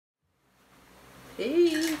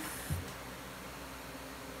Peace.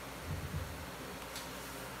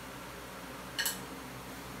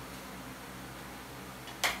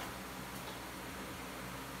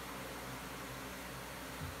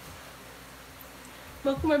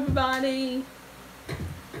 Welcome everybody.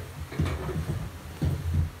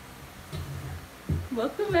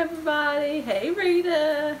 Welcome everybody. Hey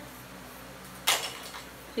Rita.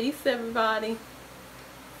 Peace everybody.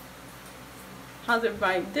 How's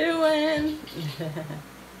everybody doing?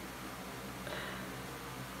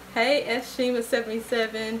 Hey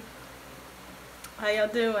Shima77. How y'all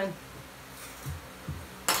doing?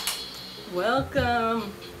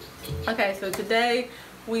 Welcome. Okay, so today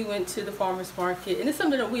we went to the farmer's market, and it's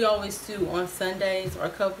something that we always do on Sundays or a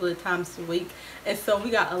couple of times a week, and so we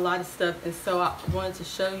got a lot of stuff, and so I wanted to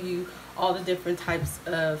show you all the different types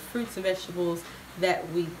of fruits and vegetables that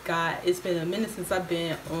we got. It's been a minute since I've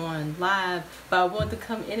been on live, but I wanted to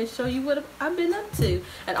come in and show you what I've been up to,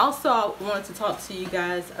 and also I wanted to talk to you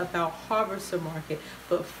guys about Harvester Market.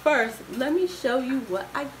 But first, let me show you what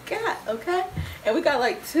I got, okay? And we got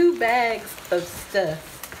like 2 bags of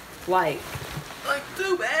stuff, like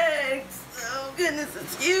 2 bags, oh goodness,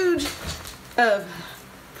 it's huge, of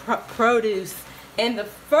produce. And the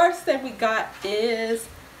first thing we got is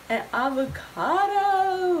an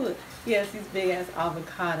avocado. Yes, these big ass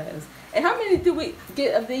avocados. And how many do we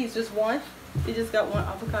get of these? Just one? You just got one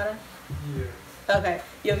avocado? Yeah. Okay,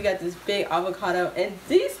 yeah, we got this big avocado, and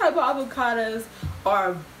these type of avocados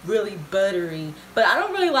are really buttery, but I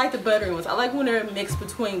don't really like the buttery ones. I like when they're mixed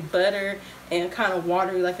between butter and kind of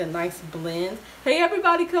watery, like a nice blend. Hey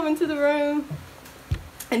everybody, coming to the room.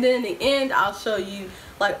 And then in the end, I'll show you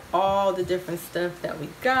like all the different stuff that we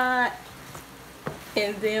got.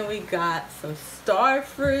 And then we got some star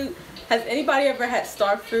fruit. Has anybody ever had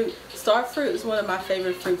star fruit? Star fruit is one of my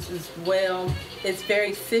favorite fruits as well. It's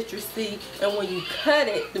very citrusy, and when you cut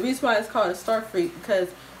it, the reason why it's called a star fruit, because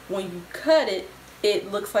when you cut it,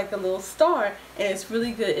 it looks like a little star, and it's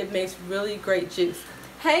really good. It makes really great juice.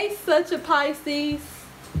 Hey, such a Pisces.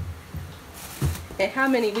 And how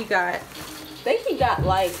many we got? I think we got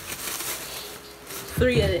like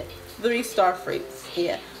 3 of it. 3 star fruits.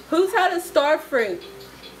 Yeah. Who's had a star fruit?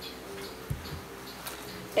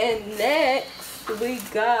 And next we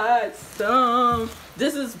got some,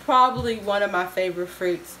 this is probably one of my favorite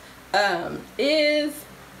fruits, is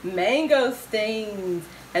mangosteens.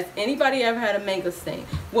 Has anybody ever had a mangosteen?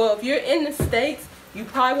 Well, if you're in the States, you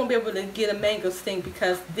probably won't be able to get a mangosteen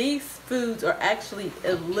because these foods are actually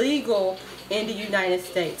illegal in the United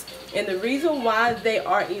States. And the reason why they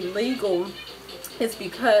are illegal is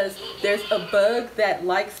because there's a bug that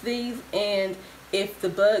likes these, and if the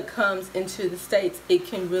bug comes into the States, it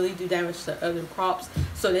can really do damage to other crops.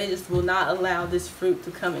 So they just will not allow this fruit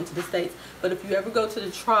to come into the States. But if you ever go to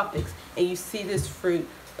the tropics and you see this fruit,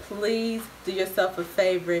 please do yourself a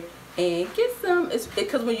favor and get some. It's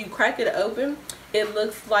because when you crack it open, it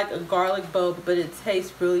looks like a garlic bulb, but it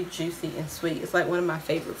tastes really juicy and sweet. It's like one of my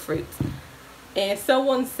favorite fruits. And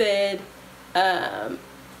someone said,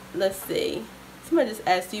 let's see, somebody just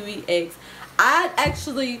asked, do you eat eggs? I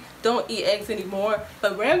actually don't eat eggs anymore,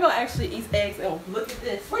 but Rambo actually eats eggs. And look at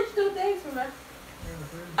this. Where'd you do with the eggs from, man?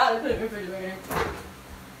 Oh, they put it in the refrigerator.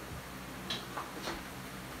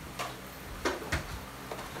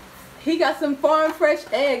 He got some farm fresh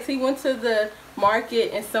eggs. He went to the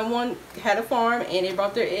market and someone had a farm and they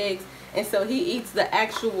brought their eggs. And so he eats the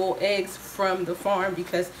actual eggs from the farm,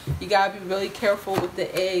 because you gotta be really careful with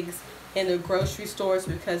the eggs in the grocery stores,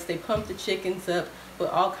 because they pump the chickens up with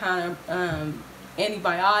all kind of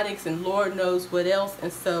antibiotics and Lord knows what else.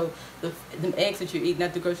 And so the eggs that you're eating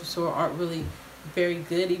at the grocery store aren't really very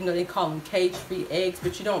good, even though they call them cage-free eggs,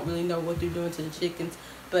 but you don't really know what they're doing to the chickens.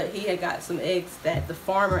 But he had got some eggs that the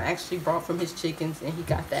farmer actually brought from his chickens, and he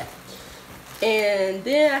got that. And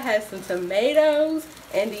then I had some tomatoes,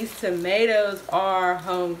 and these tomatoes are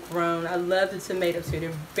homegrown. I love the tomatoes here.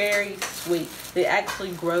 They're very sweet. They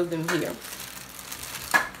actually grow them here.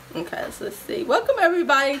 Okay, so let's see. Welcome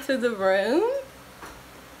everybody to the room.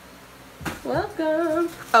 Welcome.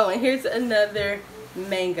 Oh, and here's another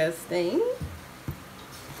mangosteen.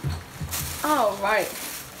 All right.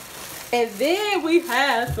 And then we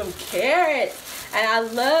have some carrots. And I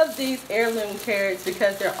love these heirloom carrots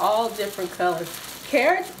because they're all different colors.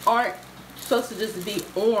 Carrots aren't supposed to just be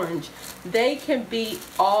orange. They can be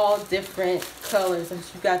all different colors. So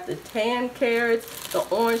you got the tan carrots, the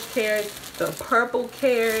orange carrots, the purple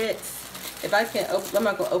carrots. If I can open, I'm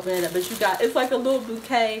not gonna open it up, but you got, it's like a little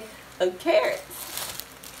bouquet of carrots.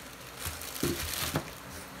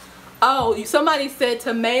 Oh, somebody said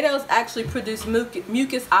tomatoes actually produce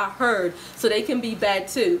mucus, I heard, so they can be bad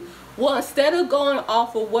too. Well, instead of going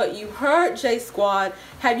off of what you heard, J Squad,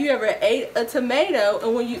 have you ever ate a tomato,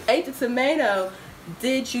 and when you ate the tomato,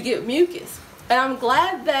 did you get mucus? And I'm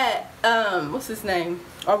glad that, what's his name,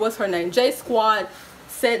 or what's her name, J Squad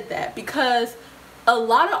said that, because a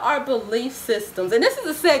lot of our belief systems, and this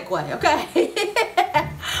is a segue, okay?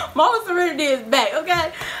 Mama Serenity is back,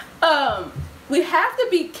 okay? We have to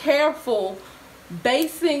be careful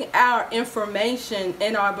basing our information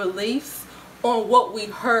and our beliefs on what we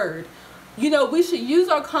heard. You know, we should use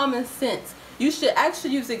our common sense. You should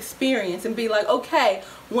actually use experience and be like, okay,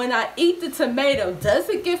 when I eat the tomato, does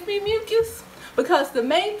it give me mucus? Because the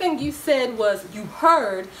main thing you said was you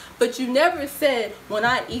heard, but you never said when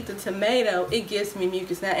I eat the tomato, it gives me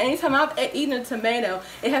mucus. Now, anytime I've eaten a tomato,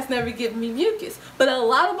 it has never given me mucus. But a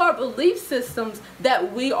lot of our belief systems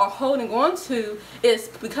that we are holding on to is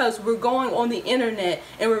because we're going on the internet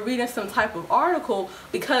and we're reading some type of article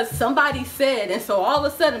because somebody said, and so all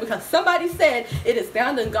of a sudden, because somebody said, it is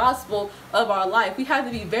now the gospel of our life. We have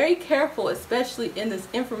to be very careful, especially in this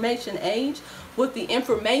information age, with the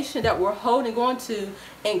information that we're holding on to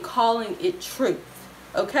and calling it truth.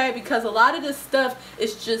 Okay, because a lot of this stuff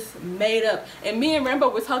is just made up. And me and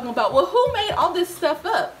Rambo were talking about, well, who made all this stuff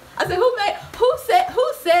up? I said,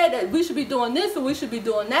 who said that we should be doing this and we should be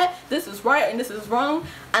doing that? This is right and this is wrong.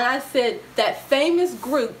 And I said, that famous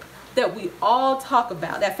group that we all talk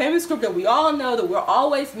about, that famous group that we all know, that we're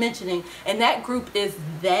always mentioning, and that group is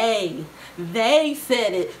they. They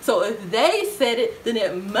said it. So if they said it, then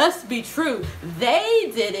it must be true. They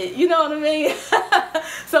did it. You know what I mean?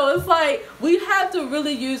 So it's like we have to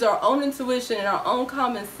really use our own intuition and our own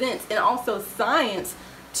common sense and also science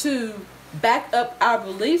to back up our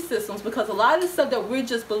belief systems, because a lot of the stuff that we're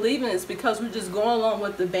just believing is because we're just going along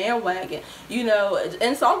with the bandwagon, you know.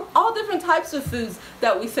 And so all different types of foods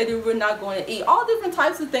that we say that we're not going to eat, all different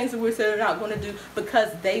types of things that we say we're not going to do because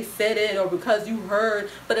they said it or because you heard,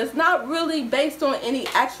 but it's not really based on any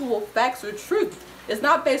actual facts or truth. It's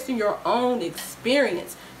not based on your own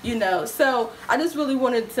experience, you know. So I just really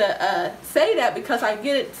wanted to say that, because I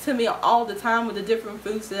get it to me all the time with the different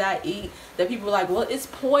foods that I eat, that people are like, well, it's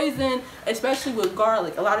poison, especially with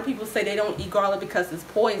garlic. A lot of people say they don't eat garlic because it's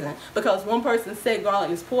poison, because one person said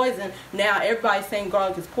garlic is poison. Now everybody's saying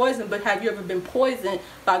garlic is poison, but have you ever been poisoned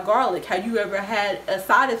by garlic? Have you ever had a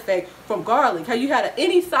side effect from garlic? Have you had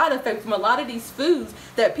any side effect from a lot of these foods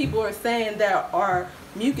that people are saying that are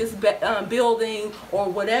mucus building or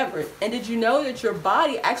whatever? And did you know that your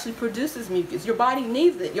body actually produces mucus? Your body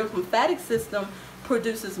needs it. Your lymphatic system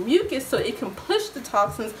produces mucus so it can push the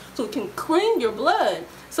toxins, so it can clean your blood.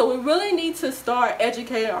 So we really need to start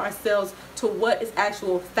educating ourselves to what is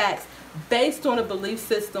actual facts based on a belief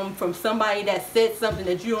system from somebody that said something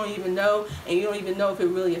that you don't even know, and you don't even know if it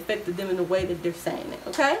really affected them in the way that they're saying it.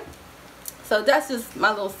 Okay, so that's just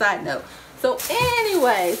my little side note. So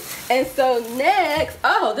anyways, and so next,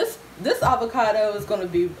 oh, this avocado is going to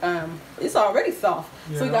be, it's already soft.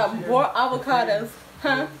 Yeah, so we got more avocados.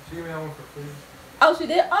 Huh? She gave me that one for free. Oh, she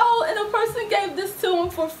did? Oh, and the person gave this to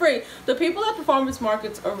him for free. The people at the farmers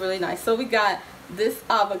markets are really nice. So we got this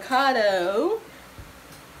avocado.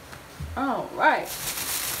 All right.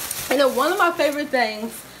 And then one of my favorite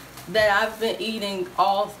things that I've been eating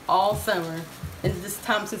all summer, and this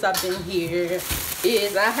time since I've been here,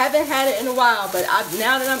 is, I haven't had it in a while, but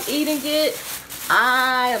now that I'm eating it,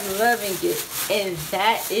 I am loving it, and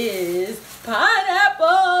that is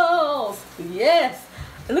pineapples. Yes,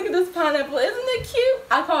 and look at this pineapple. Isn't it cute?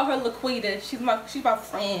 I call her Laquita. She's my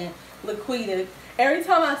friend, Laquita. Every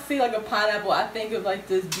time I see like a pineapple, I think of like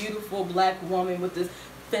this beautiful black woman with this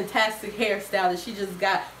fantastic hairstyle that she just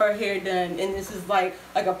got her hair done, and this is like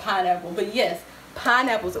a pineapple. But yes,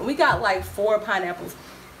 pineapples, and we got like 4 pineapples.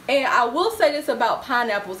 And I will say this about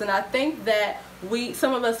pineapples, and I think that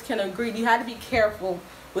some of us can agree, you have to be careful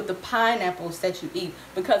with the pineapples that you eat,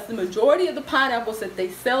 because the majority of the pineapples that they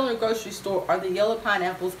sell in the grocery store are the yellow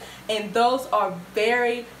pineapples, and those are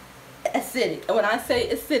very acidic. And when I say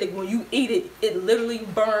acidic, when you eat it, it literally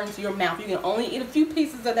burns your mouth. You can only eat a few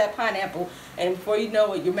pieces of that pineapple, and before you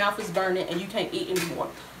know it, your mouth is burning and you can't eat anymore.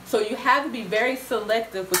 So you have to be very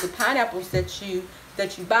selective with the pineapples that you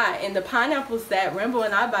buy. And the pineapples that Rambo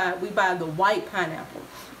and I buy, we buy the white pineapple.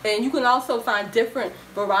 And you can also find different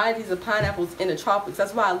varieties of pineapples in the tropics.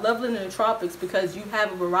 That's why I love living in the tropics, because you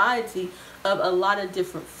have a variety of a lot of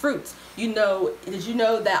different fruits. You know, did you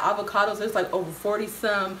know that avocados, there's like over 40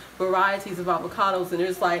 some varieties of avocados, and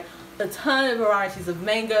there's like a ton of varieties of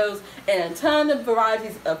mangoes and a ton of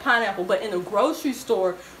varieties of pineapple. But in the grocery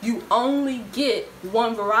store, you only get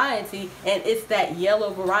one variety, and it's that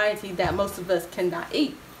yellow variety that most of us cannot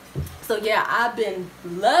eat. So yeah, I've been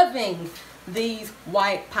loving these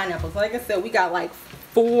white pineapples. Like I said, we got like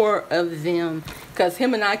 4 of them because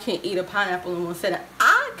him and I can't eat a pineapple in one sitting.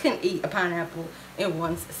 I can eat a pineapple in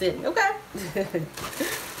one sitting. Okay.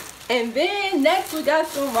 And then next we got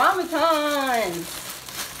some ramatans.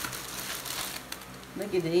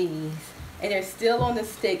 Look at these, and they're still on the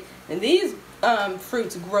stick. And these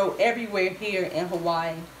fruits grow everywhere here in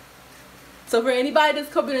Hawaii. So for anybody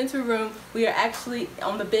that's coming into the room, we are actually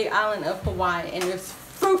on the big island of Hawaii, and there's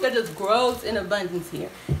fruit that just grows in abundance here.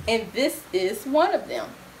 And this is one of them.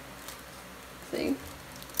 See?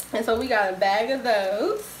 And so we got a bag of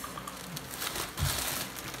those.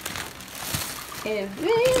 And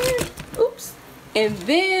then, oops. And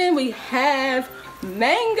then we have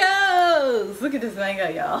mangoes. Look at this mango,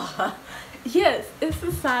 y'all. Yes, it's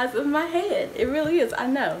the size of my head. It really is. I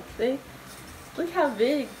know. See? Look how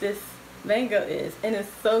big this mango is, and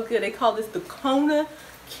it's so good. They call this the Kona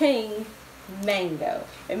King mango,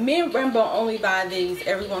 and me and Rambo only buy these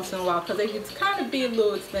every once in a while because they can kind of be a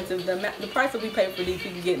little expensive. The price that we pay for these,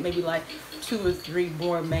 we can get maybe like 2 or 3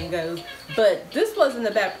 more mangoes, but this wasn't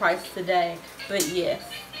a bad price today. But yes,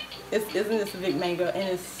 isn't this a big mango, and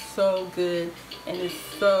it's so good, and it's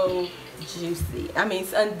so juicy. I mean,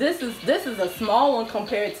 and this is a small one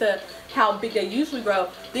compared to how big they usually grow.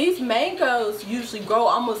 These mangoes usually grow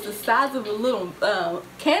almost the size of a little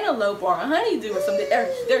cantaloupe or a honeydew or something.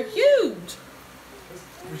 They're huge.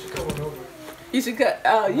 We should cut one over. You should cut.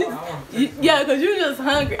 Yeah, because you're just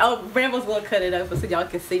hungry. Oh, Rambo's gonna cut it over so y'all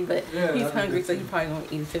can see, but yeah, he's hungry, so he's probably gonna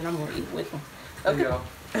eat it too. And I'm gonna eat with him. Okay.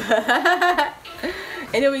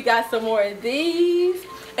 And then we got some more of these.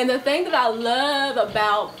 And the thing that I love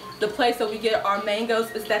about the place that we get our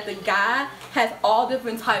mangoes is that the guy has all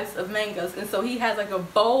different types of mangoes, and so he has like a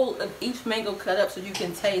bowl of each mango cut up so you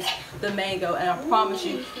can taste the mango. And I promise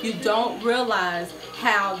you, you don't realize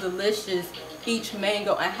how delicious each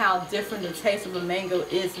mango and how different the taste of a mango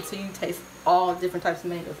is until you taste all different types of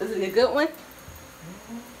mangoes. Is it a good one?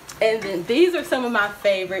 And then these are some of my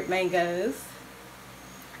favorite mangoes.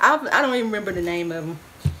 I don't even remember the name of them.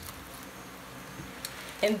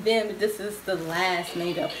 And then this is the last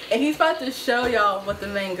mango, and he's about to show y'all what the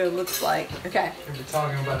mango looks like. Okay. We're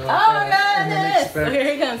talking about it like oh my goodness! Okay,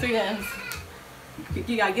 here he comes. Here he comes.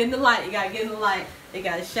 You gotta get in the light. You gotta get in the light. It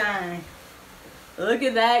gotta shine. Look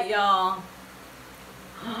at that, y'all.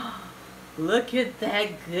 Look at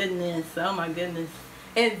that goodness. Oh my goodness.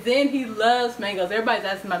 And then he loves mangoes. Everybody's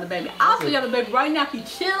asking about the baby. I'll show y'all the baby right now. He's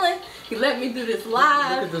chilling. He let me do this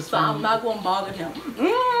live, this so I'm not gonna bother him.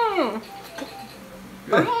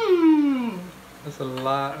 That's a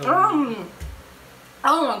lot of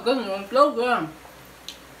oh my goodness, it's so good.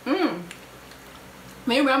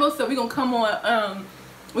 Me and Rambo said we're gonna come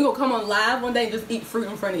on live one day and just eat fruit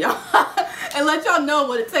in front of y'all and let y'all know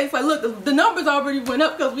what it tastes like. Look, the numbers already went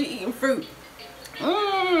up because we eating fruit.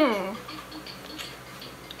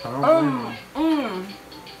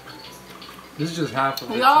 This is just half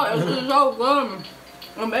of it. Y'all, it's so good.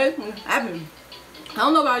 It makes me happy. I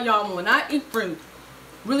don't know about y'all, but when I eat fruit,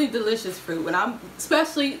 really delicious fruit, when I'm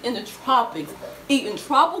especially in the tropics, eating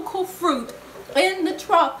tropical fruit in the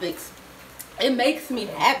tropics, it makes me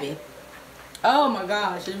happy. Oh my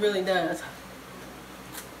gosh, it really does.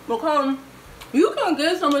 Because you can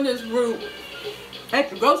get some of this fruit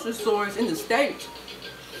at the grocery stores in the States,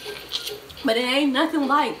 but it ain't nothing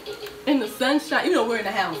like in the sunshine. You know, we're in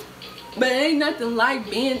the house, but it ain't nothing like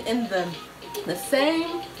being in the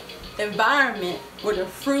same environment where the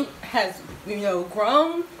fruit has, you know,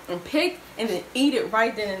 grown and picked, and then eat it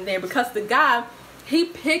right then and there. Because the guy, he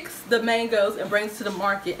picks the mangoes and brings to the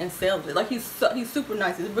market and sells it. Like he's super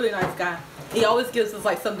nice. He's a really nice guy. He always gives us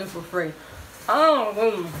like something for free. Oh,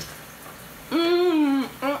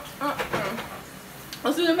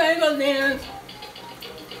 let's do the mango dance.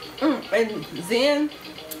 And Zen,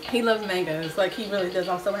 he loves mangoes. Like he really does.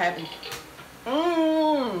 I'm so happy.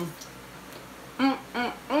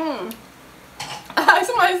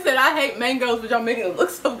 Somebody said I hate mangoes, but y'all making it look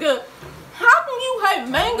so good. How can you hate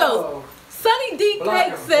mangoes? Oh. Sunny D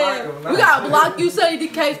Cake said we gotta block you, Sunny D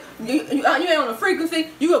Cake. You ain't on the frequency.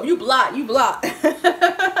 You block. You block.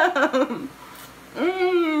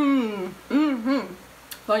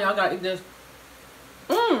 So y'all gotta eat this.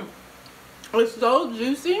 It's so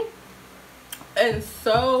juicy and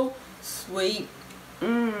so sweet.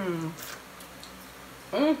 You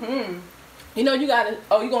know you gotta.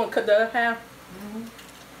 Oh, you gonna cut the other half?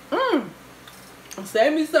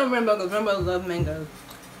 Save me some Rainbow, because Rainbow love mangoes.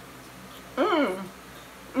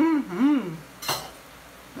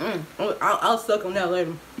 I'll suck on that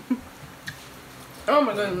later. Oh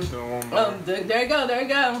my goodness. Oh, there you go. There you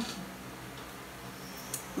go.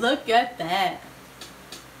 Look at that.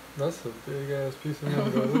 That's a big ass piece of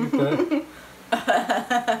mango. Look at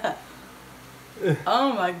that.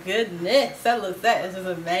 Oh my goodness. That is just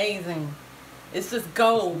amazing. It's just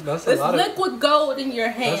gold. It's liquid gold in your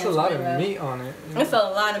hands. That's a lot of meat on it. It's a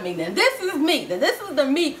lot of meat. And this is meat. This is the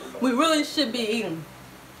meat we really should be eating.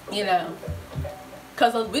 You know,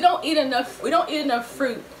 because we don't eat enough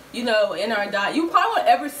fruit, you know, in our diet. You probably won't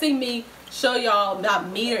ever see me show y'all about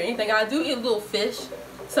meat or anything. I do eat a little fish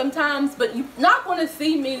sometimes, but you're not going to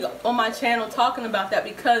see me on my channel talking about that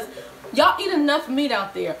because y'all eat enough meat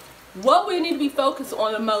out there. What we need to be focused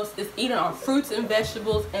on the most is eating our fruits and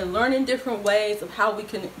vegetables and learning different ways of how we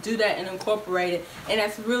can do that and incorporate it. And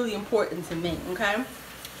that's really important to me, okay?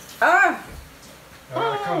 I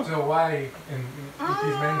come to Hawaii and eat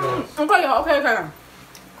these mangoes. Okay, y'all. Okay.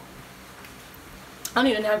 I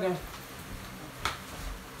need a napkin.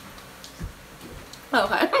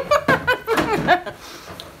 Okay.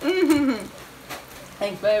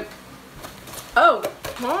 Thanks, babe. Oh,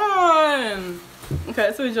 come on. Okay,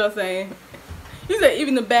 that's what y'all saying. You said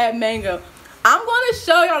even the bad mango. I'm going to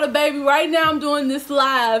show y'all the baby right now. I'm doing this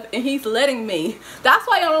live and he's letting me. That's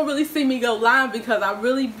why y'all don't really see me go live because I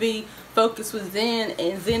really be focused with Zen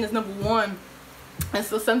and Zen is #1. And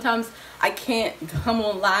so sometimes I can't come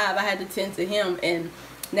on live. I had to tend to him and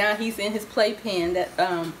now he's in his playpen that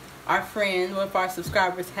our friend, one of our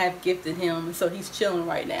subscribers have gifted him. And so he's chilling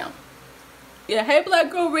right now. Yeah, hey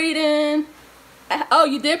Black Girl Reading. Oh,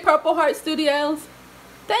 you did Purple Heart Studios?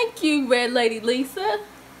 Thank you, Red Lady Lisa.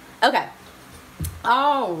 Okay.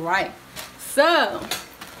 All right. So,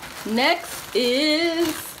 next is,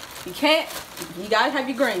 you gotta have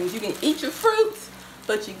your greens. You can eat your fruits,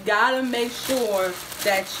 but you gotta make sure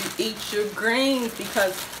that you eat your greens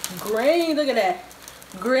because greens, look at that.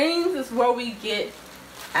 Greens is where we get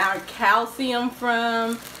our calcium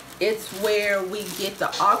from. It's where we get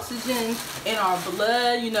the oxygen in our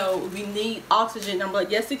blood. You know, we need oxygen in our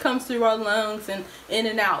blood. Yes, it comes through our lungs and in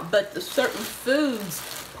and out, but the certain foods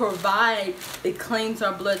provide, it cleans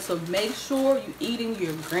our blood. So make sure you're eating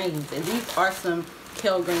your greens. And these are some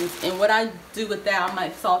kale greens. And what I do with that, I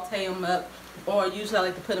might saute them up, or usually I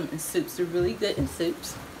like to put them in soups. They're really good in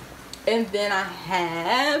soups. And then I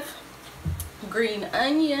have green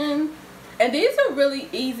onion. And these are really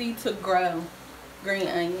easy to grow. Green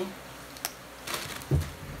onion.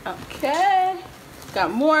 Okay,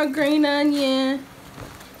 got more green onion.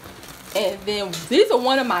 And then these are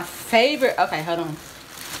one of my favorite. Okay, hold on.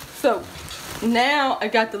 So now I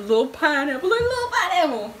got the little pineapple. Look, little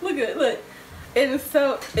pineapple. Look at it, look. And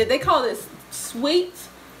so they call this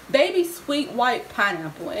baby sweet white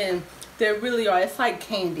pineapple. And they really are. It's like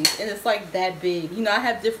candy. And it's like that big. You know, I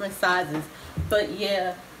have different sizes. But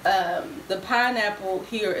yeah, the pineapple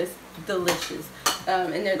here is delicious.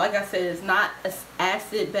 And then, like I said, it's not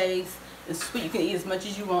acid based. It's sweet. You can eat as much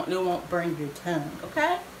as you want. It won't burn your tongue.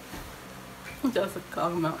 Okay? What else I'm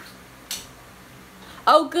talking about?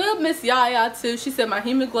 Oh, good, Miss Yaya too. She said my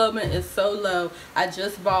hemoglobin is so low. I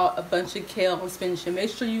just bought a bunch of kale and spinach. And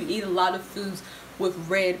make sure you eat a lot of foods with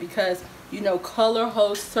red because you know color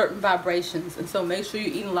holds certain vibrations. And so make sure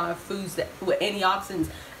you're eating a lot of foods that with antioxidants.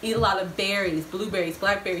 Eat a lot of berries, blueberries,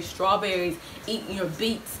 blackberries, strawberries. Eat your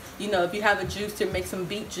beets. You know, if you have a juicer, make some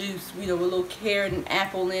beet juice, you know, with a little carrot and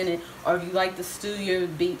apple in it. Or if you like to stew your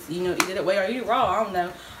beets, you know, eat it that way or eat it raw, I don't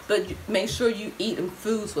know. But make sure you eat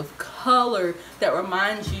foods with color that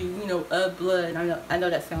reminds you, you know, of blood. I know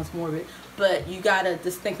that sounds morbid, but you gotta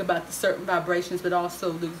just think about the certain vibrations, but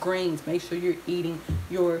also the greens. Make sure you're eating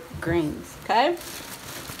your greens, okay?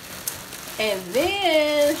 And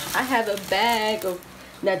then I have a bag of,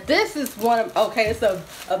 now this is one of, okay, it's a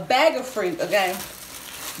bag of fruit, okay?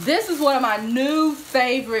 This is one of my new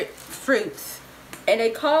favorite fruits. And they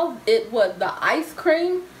call it, what, the ice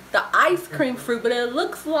cream? The ice cream fruit, but it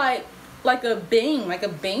looks like a bean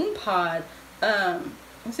pod.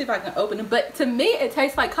 Let's see if I can open it. But to me, it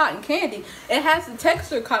tastes like cotton candy. It has the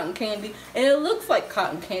texture of cotton candy, and it looks like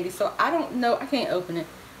cotton candy. So I don't know. I can't open it.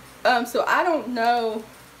 So I don't know.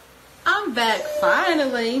 I'm back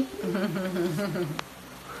finally.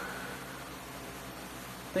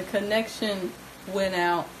 The connection went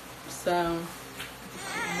out. So.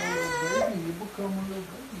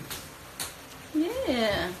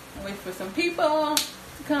 Yeah, wait for some people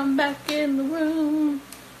to come back in the room.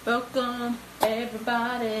 Welcome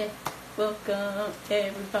everybody, welcome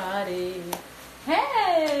everybody.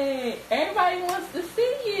 Hey, everybody wants to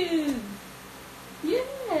see you.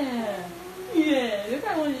 Yeah,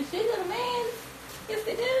 everybody wants to see little man. Yes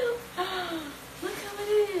they do. Look how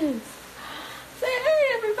it is.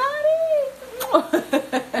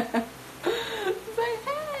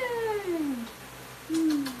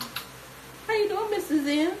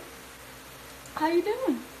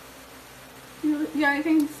 You got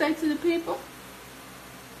anything to say to the people?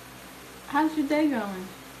 How's your day going?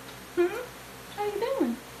 How you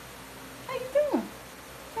doing? How you doing?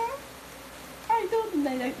 How you doing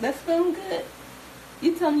today? That's feeling good.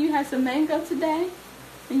 You tell me you had some mango today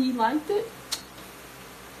and you liked it?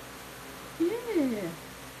 Yeah.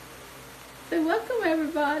 So welcome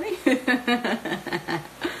everybody.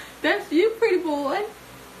 That's you, pretty boy.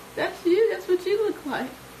 That's you. That's what you look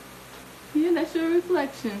like. Yeah, that's your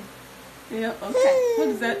reflection. Yeah, okay.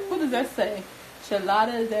 What does that say?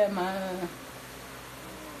 Chulada de maíz.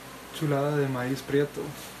 Chulada de maíz prieto.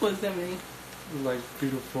 What does that mean? Like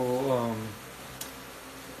beautiful,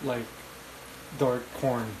 like dark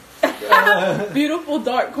corn. Beautiful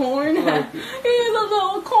dark corn. Like, Here's a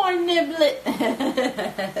little corn niblet.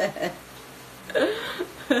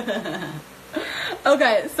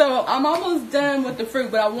 Okay, so I'm almost done with the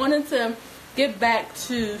fruit, but I wanted to get back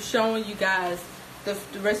to showing you guys the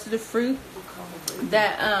rest of the fruit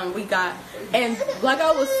that we got. And like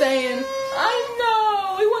I was saying, I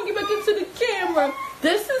know we want to get back into the camera.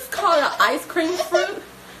 This is called an ice cream fruit.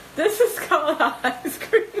 This is called an ice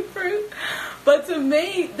cream fruit. But to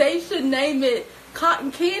me, they should name it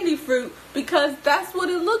cotton candy fruit because that's what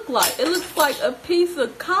it looked like. It looks like a piece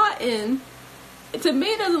of cotton. To me,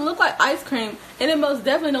 it doesn't look like ice cream, and it most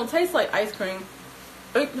definitely don't taste like ice cream.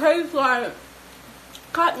 It tastes like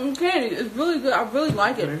cotton candy. It's really good. I really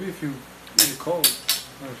like it. maybe if you eat it cold.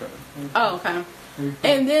 Oh, okay.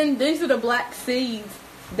 And then these are the black seeds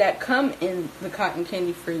that come in the cotton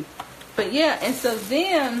candy fruit. But yeah, and so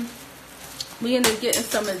then we ended up getting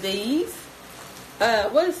some of these.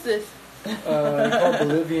 What is this? Called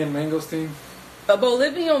Bolivian mangosteen. A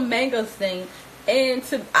Bolivian mangosteen. And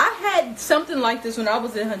I had something like this when I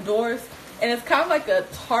was in Honduras, and it's kind of like a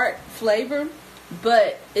tart flavor,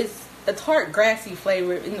 but it's a tart grassy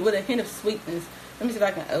flavor with a hint of sweetness. Let me see if I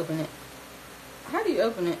can open it. How do you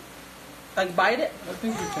open it? Like bite it? I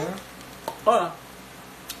think you can. Oh,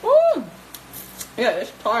 ooh, yeah,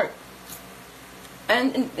 it's tart,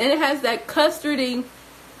 and it has that custardy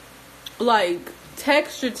like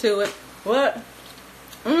texture to it. What?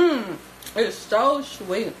 It's so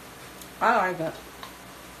sweet. I like it.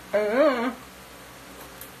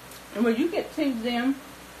 And when you get teeth in,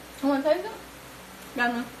 you want to taste it?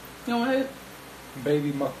 Got one? You want to taste it?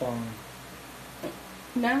 Baby mukbang.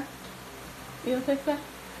 No? You want to taste that?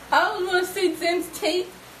 I always want to see Zen's teeth.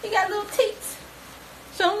 He got little teeth.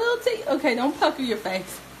 Show him little teeth. Okay, don't pucker your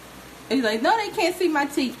face. He's like, no, they can't see my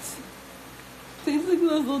teeth. See, look at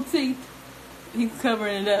those little teeth. He's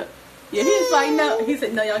covering it up. Yeah, he's like, no. He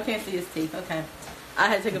said, no, y'all can't see his teeth. Okay. I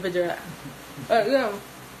had to take a picture of that. Yeah.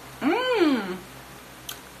 I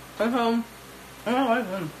like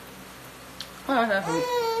them. I like that food.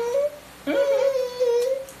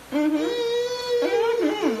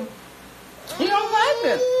 You don't like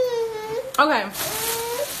it? Okay.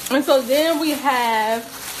 And so then we have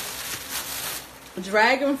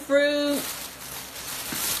dragon fruit.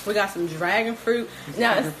 We got some dragon fruit.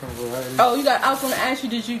 Now, you got. I was going to ask you,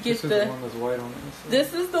 did you get the one that's white on the inside?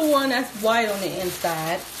 This is the one that's white on the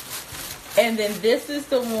inside, and then this is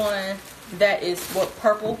the one that is what,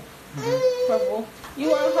 purple? Purple. You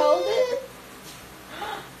want to hold it?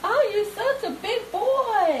 Oh, you're such a big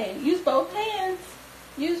boy. Use both hands.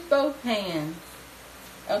 Use both hands.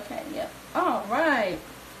 Okay. Yep. All right.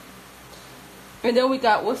 And then we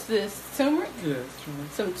got, what's this? Turmeric? Yeah, it's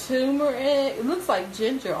turmeric. Some turmeric. It looks like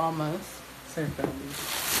ginger almost. Same family.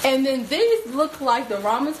 And then these look like the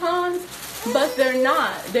ramatans, but they're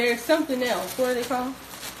not. They're something else. What are they called?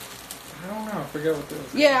 I don't know. I forget what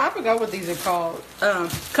those are. Yeah, I forgot what these are called.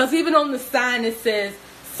 Because even on the sign it says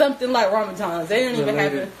something like ramatans. They don't even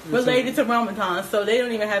have it related to ramatans, so they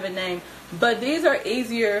don't even have a name. But these are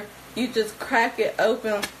easier. You just crack it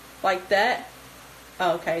open like that.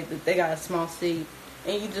 Oh, okay, they got a small seed.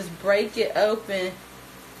 And you just break it open.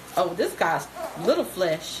 Oh, this guy's little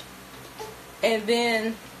flesh. And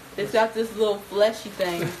then it's got this little fleshy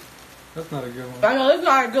thing. That's not a good one. I know, it's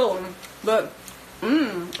not a good one. But,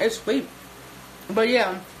 it's sweet. But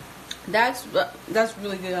yeah, that's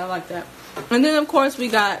really good. I like that. And then, of course, we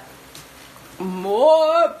got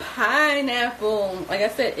more pineapple. Like I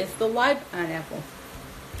said, it's the white pineapple.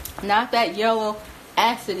 Not that yellow,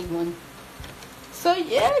 acidy one. So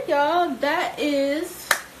yeah, y'all, that is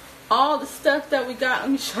all the stuff that we got.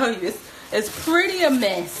 Let me show you this. It's pretty a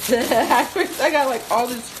mess. I got like all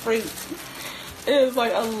this fruit. It is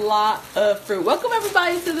like a lot of fruit. Welcome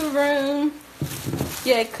everybody to the room.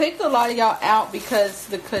 Yeah, it kicked a lot of y'all out because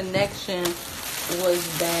the connection was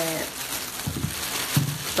bad.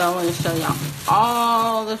 So I want to show y'all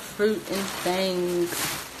all the fruit and things.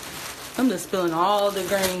 I'm just spilling all the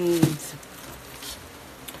greens.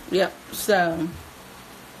 Yep. So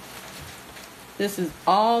this is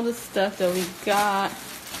all the stuff that we got.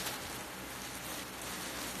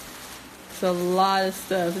 It's a lot of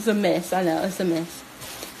stuff. It's a mess. I know it's a mess.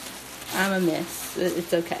 I'm a mess.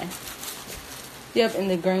 It's okay. Yep, and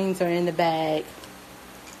the greens are in the bag.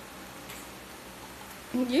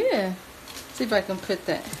 Yeah. See if I can put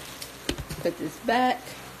this back.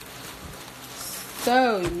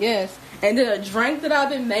 So, yes. And then a drink that I've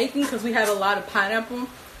been making, because we have a lot of pineapple.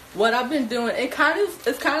 What I've been doing, it's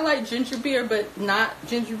kind of like ginger beer, but not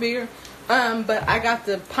ginger beer. But I got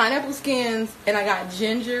the pineapple skins, and I got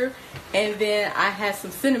ginger, and then I had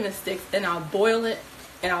some cinnamon sticks, and I'll boil it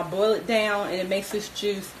down, and it makes this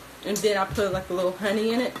juice, and then I put like a little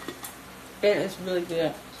honey in it, and it's really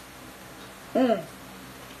good. Are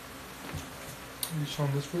you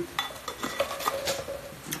showing this fruit?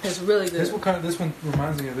 It's really good. This one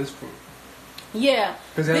reminds me of this fruit. Yeah.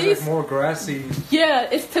 Because it has like more grassy. Yeah,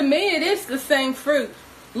 to me it is the same fruit.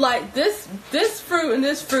 Like this fruit and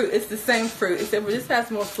this fruit is the same fruit, except for this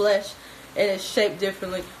has more flesh and it's shaped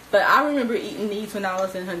differently. But I remember eating these when I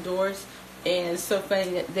was in Honduras, and it's so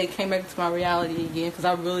funny that they came back to my reality again, because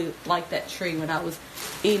I really liked that tree when I was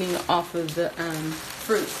eating off of the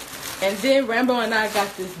fruit. And then Rambo and I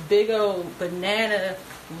got this big old banana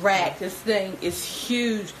rack. This thing is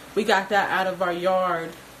huge. We got that out of our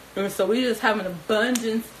yard. And so we just have an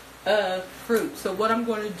abundance of fruit. So what I'm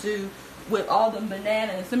going to do with all the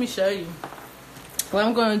bananas, let me show you. What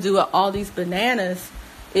I'm going to do with all these bananas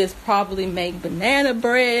is probably make banana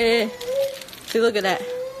bread. See, look at that.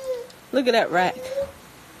 Look at that rack.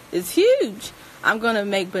 It's huge. I'm going to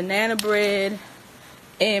make banana bread,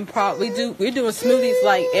 and we're doing smoothies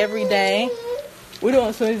like every day. We're doing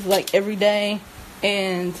smoothies like every day.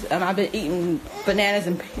 And I've been eating bananas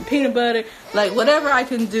and peanut butter. Like, whatever I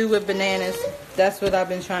can do with bananas, that's what I've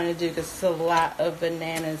been trying to do, because it's a lot of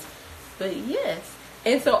bananas. But yes.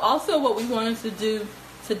 And so also what we wanted to do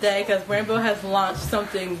today, because Rainbow has launched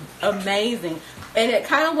something amazing. And it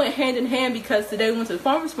kind of went hand in hand, because today we went to the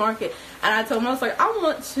farmer's market. And I told him, I was like, I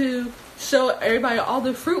want to show everybody all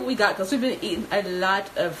the fruit we got, because we've been eating a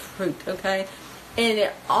lot of fruit, okay? And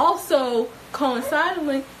it also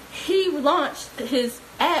coincidentally, he launched his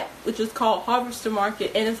app, which is called Harvester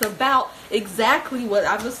Market, and it's about exactly what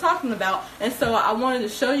I was talking about. And so I wanted to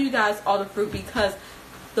show you guys all the fruit, because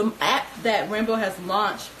the app that Rainbow has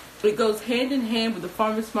launched, it goes hand in hand with the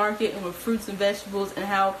farmer's market and with fruits and vegetables, and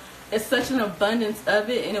how it's such an abundance of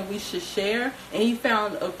it, and that we should share. And he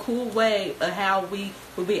found a cool way of how we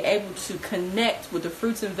will be able to connect with the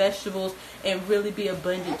fruits and vegetables and really be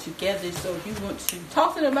abundant together. So if you want to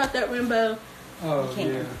talk to them about that, Rainbow, oh,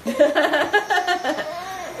 yeah.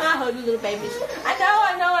 I hold you, little babies.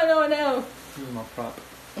 I know. This is my prop.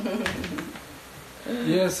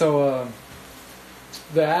 Yeah, so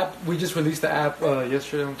the app, we just released the app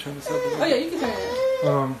yesterday. I'm turning this up a little. Oh yeah, you can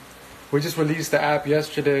turn it. We just released the app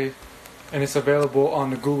yesterday, and it's available on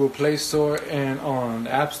the Google Play Store and on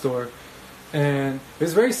the App Store. And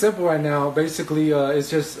it's very simple right now. Basically,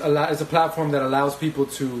 it's a platform that allows people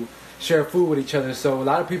to share food with each other. So a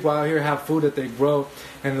lot of people out here have food that they grow,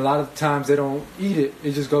 and a lot of times they don't eat it.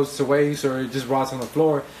 It just goes to waste, or it just rots on the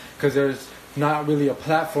floor, because there's not really a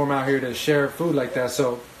platform out here to share food like that.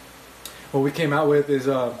 So what we came out with is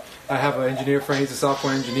I have an engineer friend. He's a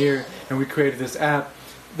software engineer, and we created this app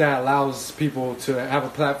that allows people to have a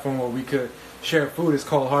platform where we could share food. It's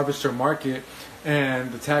called Harvester Market, and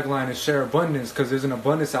the tagline is share abundance, because there's an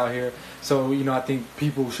abundance out here. So, I think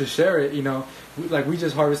people should share it. We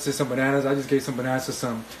just harvested some bananas. I just gave some bananas to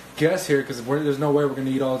some guests here, because there's no way we're going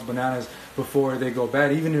to eat all those bananas before they go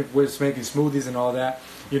bad. Even if we're just making smoothies and all that,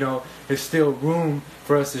 there's still room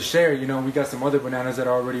for us to share. We got some other bananas that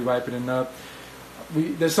are already ripening up.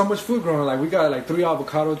 There's so much food growing. Like, we got like 3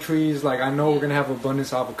 avocado trees. Like, I know we're going to have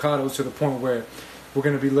abundance of avocados to the point where we're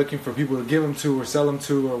going to be looking for people to give them to or sell them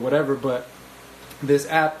to or whatever. But this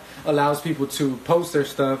app allows people to post their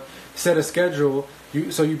stuff, set a schedule.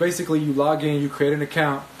 So you basically log in, you create an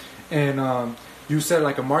account, and you set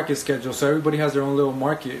like a market schedule. So everybody has their own little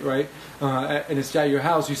market, right? And it's at your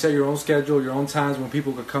house. You set your own schedule, your own times when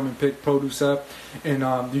people could come and pick produce up,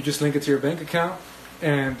 and you just link it to your bank account,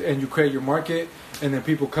 and you create your market, and then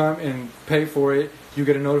people come and pay for it. You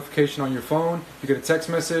get a notification on your phone, you get a text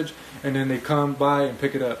message, and then they come by and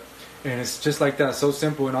pick it up. And it's just like that, so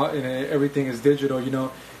simple, and everything is digital.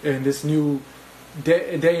 In this new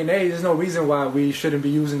day and age, there's no reason why we shouldn't be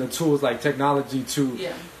using the tools like technology to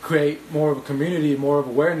create more of a community, more of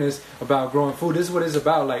awareness about growing food. This is what it's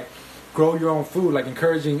about, like grow your own food, like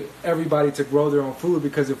encouraging everybody to grow their own food,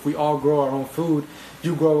 because if we all grow our own food,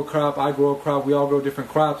 you grow a crop, I grow a crop, we all grow different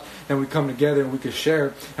crops, and we come together and we can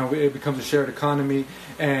share, and it becomes a shared economy,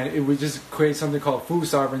 and we just create something called food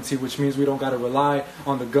sovereignty, which means we don't got to rely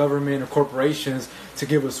on the government or corporations to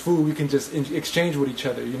give us food. We can just exchange with each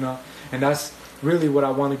other, you know, and that's really what I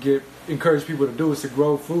want to encourage people to do, is to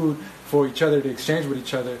grow food for each other, to exchange with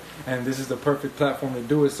each other, and this is the perfect platform to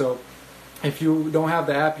do it. So if you don't have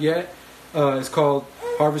the app yet, it's called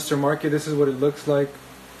Harvester Market. This is what it looks like.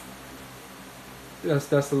 That's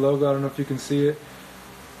the logo. I don't know if you can see it.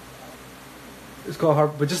 It's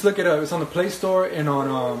called but just look it up. It's on the Play Store and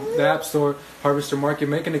on the App Store. Harvester Market.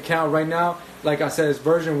 Make an account right now. Like I said, it's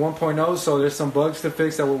version 1.0, so there's some bugs to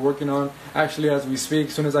fix that we're working on actually as we speak.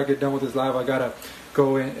 As soon as I get done with this live, I gotta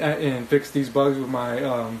go in and fix these bugs with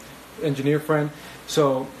my engineer friend.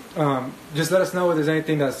 So just let us know if there's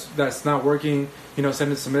anything that's not working. You know,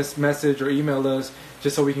 send us a message or email us,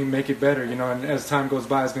 just so we can make it better. You know, and as time goes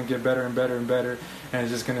by, it's gonna get better and better and better, and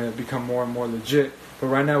it's just gonna become more and more legit. But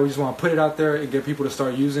right now, we just want to put it out there and get people to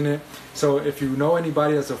start using it. So if you know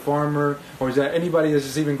anybody that's a farmer, or is that anybody that's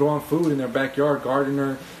just even growing food in their backyard,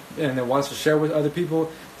 gardener, and that wants to share with other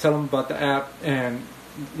people, tell them about the app, and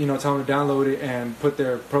you know, tell them to download it and put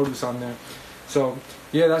their produce on there. So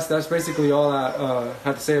yeah, that's basically all I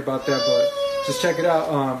have to say about that. But just check it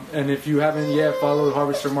out. And if you haven't yet followed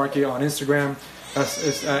Harvester Market on Instagram,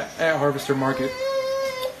 it's at Harvester Market.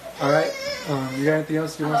 All right. You got anything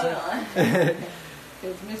else you want to say?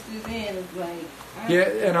 Because Mr. Zen is like...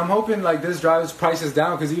 Yeah, and I'm hoping like this drives prices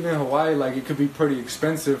down, because even in Hawaii, like, it could be pretty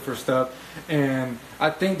expensive for stuff. And I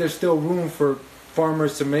think there's still room for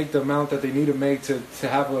farmers to make the amount that they need to make to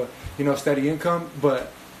have a, you know, steady income.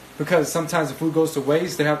 But because sometimes the food goes to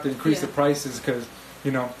waste, they have to increase the prices, because, you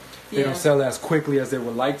know, they don't sell it as quickly as they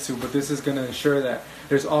would like to. But this is going to ensure that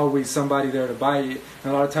there's always somebody there to buy it.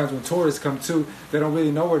 And a lot of times when tourists come too, they don't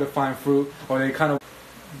really know where to find fruit, or they kind of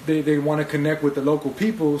they want to connect with the local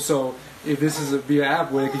people. So if this is be an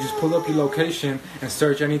app where they can just pull up your location and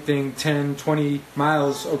search anything 10, 20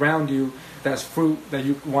 miles around you that's fruit that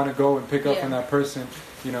you want to go and pick up from that person,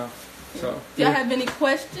 you know. So do y'all have any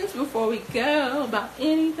questions before we go about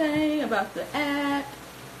anything about the app?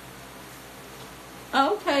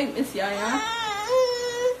 Okay, Miss Yaya.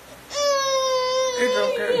 It's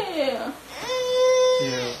okay.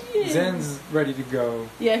 Yeah. Zen's ready to go.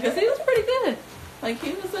 Yeah, because he was pretty good. Like,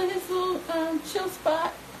 he was in his little chill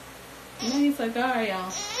spot. And then he's like, all right,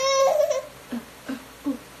 y'all.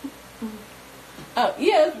 Oh,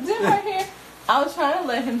 yeah, Zen right here. I was trying to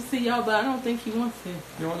let him see y'all, but I don't think he wants to.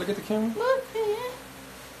 You want to look at the camera? Look,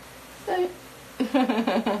 man.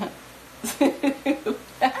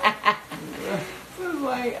 This is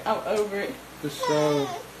like, I'm over it. The show.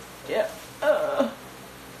 Yep. Oh,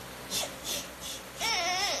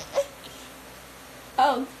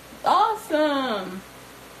 awesome.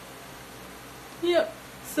 Yep.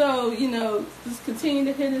 So, you know, just continue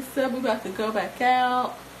to hit us up. We're about to go back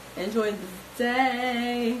out. Enjoy the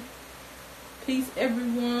day. Peace,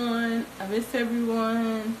 everyone. I miss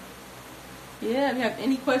everyone. Yeah, if you have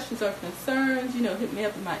any questions or concerns, you know, hit me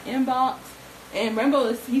up in my inbox. And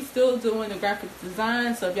Rainbow, he's still doing the graphic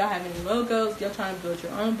design. So if y'all have any logos, y'all trying to build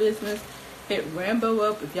your own business, hit Rainbow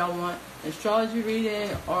up. If y'all want astrology reading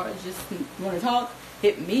or just want to talk,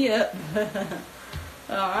 hit me up.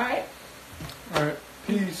 All right. All right.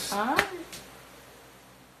 Peace. All right.